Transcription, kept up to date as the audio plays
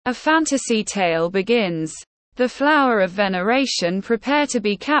A fantasy tale begins. The flower of veneration prepare to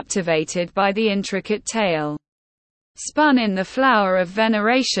be captivated by the intricate tale spun in the Flower of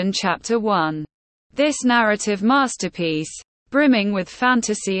Veneration Chapter 1. This narrative masterpiece, brimming with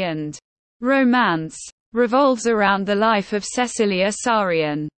fantasy and romance, revolves around the life of Cecilia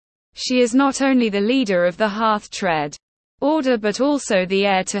Sarian. She is not only the leader of the Hearth-Tread Order but also the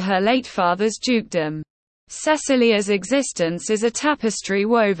heir to her late father's dukedom. Cecilia's existence is a tapestry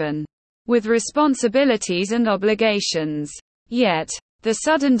woven with responsibilities and obligations. Yet, the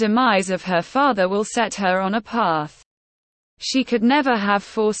sudden demise of her father will set her on a path she could never have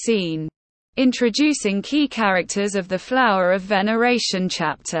foreseen. Introducing key characters of the Flower of Veneration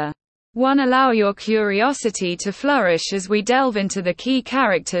Chapter 1. Allow your curiosity to flourish as we delve into the key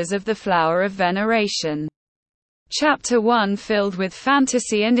characters of the Flower of Veneration. Chapter 1 filled with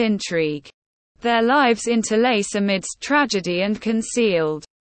fantasy and intrigue. Their lives interlace amidst tragedy and concealed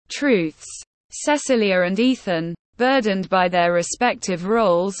truths. Cecilia and Ethan, burdened by their respective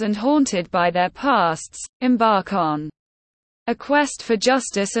roles and haunted by their pasts, embark on a quest for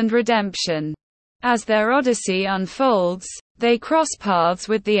justice and redemption. As their odyssey unfolds, they cross paths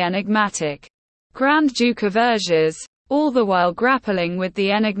with the enigmatic Grand Duke of Urges, all the while grappling with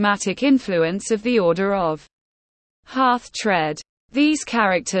the enigmatic influence of the Order of Hearth-Tread. These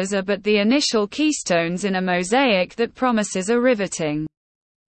characters are but the initial keystones in a mosaic that promises a riveting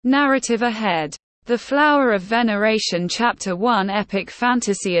narrative ahead. The Flower of Veneration Chapter 1 Epic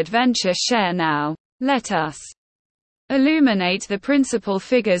Fantasy Adventure Share now. Let us illuminate the principal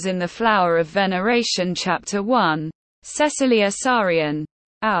figures in the Flower of Veneration Chapter 1. Cecilia Sarian.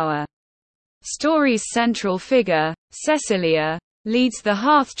 Our story's central figure, Cecilia, leads the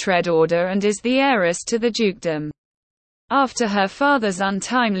Hearth-Tread Order and is the heiress to the dukedom. After her father's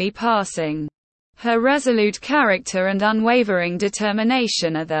untimely passing, her resolute character and unwavering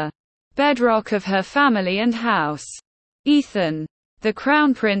determination are the bedrock of her family and house. Ethan, the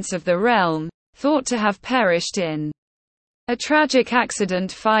crown prince of the realm, thought to have perished in a tragic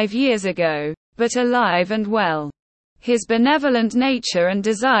accident 5 years ago, but alive and well. His benevolent nature and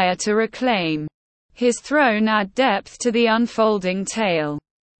desire to reclaim his throne add depth to the unfolding tale.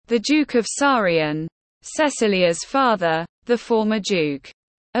 The Duke of Sarian, Cecilia's father, the former Duke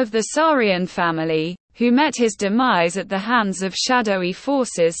of the Sarian family, who met his demise at the hands of shadowy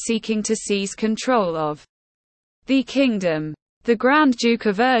forces seeking to seize control of the kingdom. The Grand Duke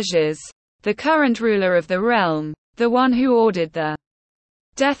of Urges, the current ruler of the realm, the one who ordered the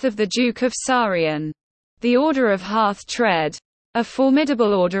death of the Duke of Sarian. The Order of Hearth-Tread, a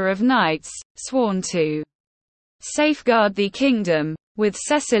formidable order of knights, sworn to safeguard the kingdom, with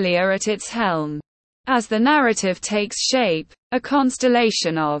Cecilia at its helm. As the narrative takes shape, a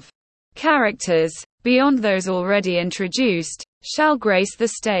constellation of characters, beyond those already introduced, shall grace the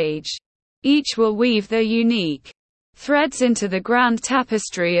stage. Each will weave their unique threads into the grand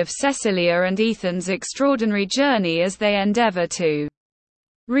tapestry of Cecilia and Ethan's extraordinary journey as they endeavor to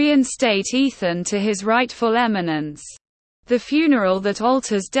reinstate Ethan to his rightful eminence. The funeral that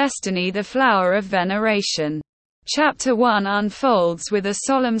alters destiny. The Flower of Veneration Chapter 1 unfolds with a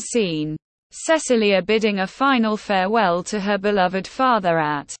solemn scene. Cecilia bidding a final farewell to her beloved father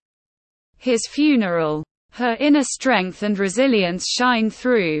at his funeral. Her inner strength and resilience shine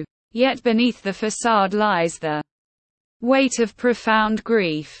through, yet beneath the facade lies the weight of profound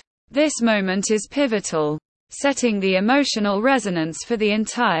grief. This moment is pivotal, setting the emotional resonance for the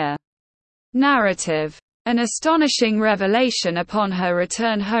entire narrative. An astonishing revelation. Upon her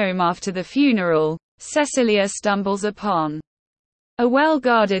return home after the funeral, Cecilia stumbles upon a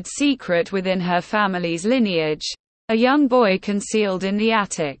well-guarded secret within her family's lineage, a young boy concealed in the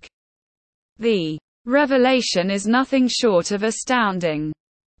attic. The revelation is nothing short of astounding.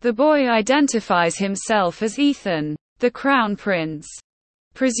 The boy identifies himself as Ethan, the crown prince,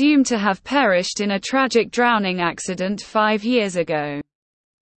 presumed to have perished in a tragic drowning accident 5 years ago.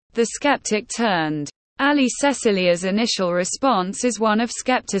 The skeptic turned ally. Cecilia's initial response is one of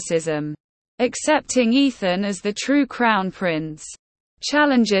skepticism. Accepting Ethan as the true crown prince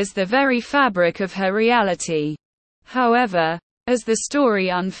challenges the very fabric of her reality. However, as the story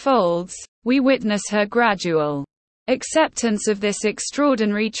unfolds, we witness her gradual acceptance of this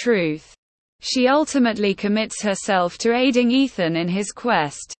extraordinary truth. She ultimately commits herself to aiding Ethan in his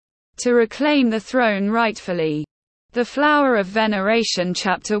quest to reclaim the throne rightfully. The Flower of Veneration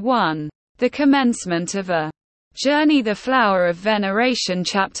Chapter 1. The commencement of a journey. The Flower of Veneration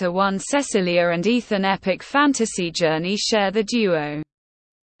Chapter 1. Cecilia and Ethan epic fantasy journey. Share. The duo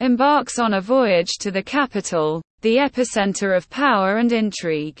embarks on a voyage to the capital, the epicenter of power and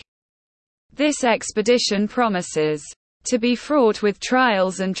intrigue. This expedition promises to be fraught with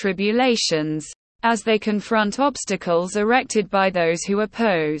trials and tribulations, as they confront obstacles erected by those who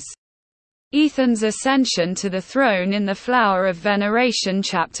oppose Ethan's ascension to the throne in the Flower of Veneration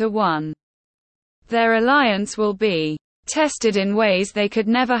Chapter 1. Their alliance will be tested in ways they could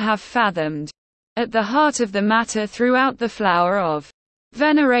never have fathomed. At the heart of the matter throughout the Flower of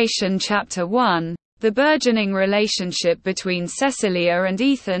Veneration Chapter 1, the burgeoning relationship between Cecilia and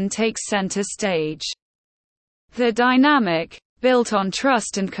Ethan takes center stage. The dynamic, built on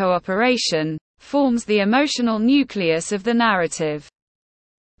trust and cooperation, forms the emotional nucleus of the narrative.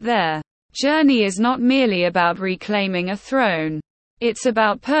 Their journey is not merely about reclaiming a throne. It's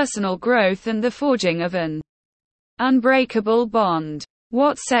about personal growth and the forging of an unbreakable bond.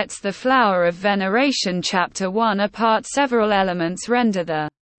 What sets the Flower of Veneration Chapter 1 apart? Several elements render the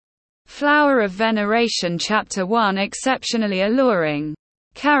Flower of Veneration Chapter 1 exceptionally alluring.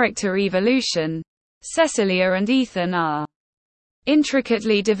 Character evolution. Cecilia and Ethan are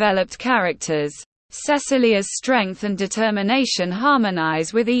intricately developed characters. Cecilia's strength and determination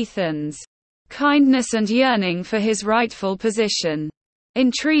harmonize with Ethan's kindness and yearning for his rightful position.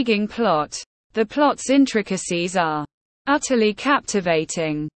 Intriguing plot. The plot's intricacies are utterly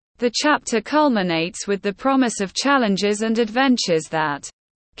captivating. The chapter culminates with the promise of challenges and adventures that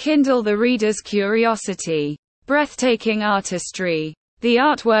kindle the reader's curiosity. Breathtaking artistry. The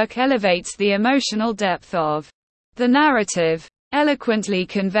artwork elevates the emotional depth of the narrative, eloquently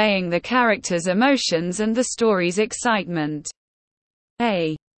conveying the characters' emotions and the story's excitement.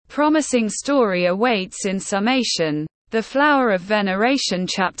 A promising story awaits. In summation, The Flower of Veneration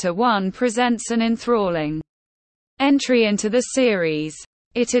Chapter 1 presents an enthralling entry into the series.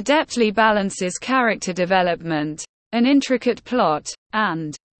 It adeptly balances character development, an intricate plot,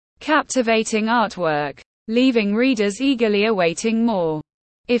 and captivating artwork, leaving readers eagerly awaiting more.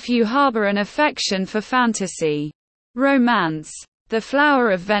 If you harbor an affection for fantasy, romance, The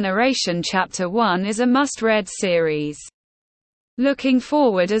Flower of Veneration Chapter 1 is a must-read series. Looking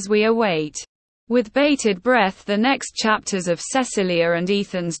forward as we await with bated breath the next chapters of Cecilia and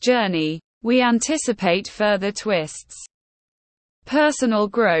Ethan's journey, we anticipate further twists, personal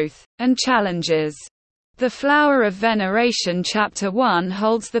growth, and challenges. The Flower of Veneration Chapter 1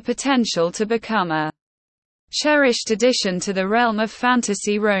 holds the potential to become a cherished addition to the realm of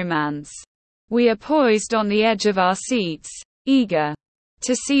fantasy romance. We are poised on the edge of our seats, eager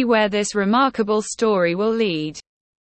to see where this remarkable story will lead.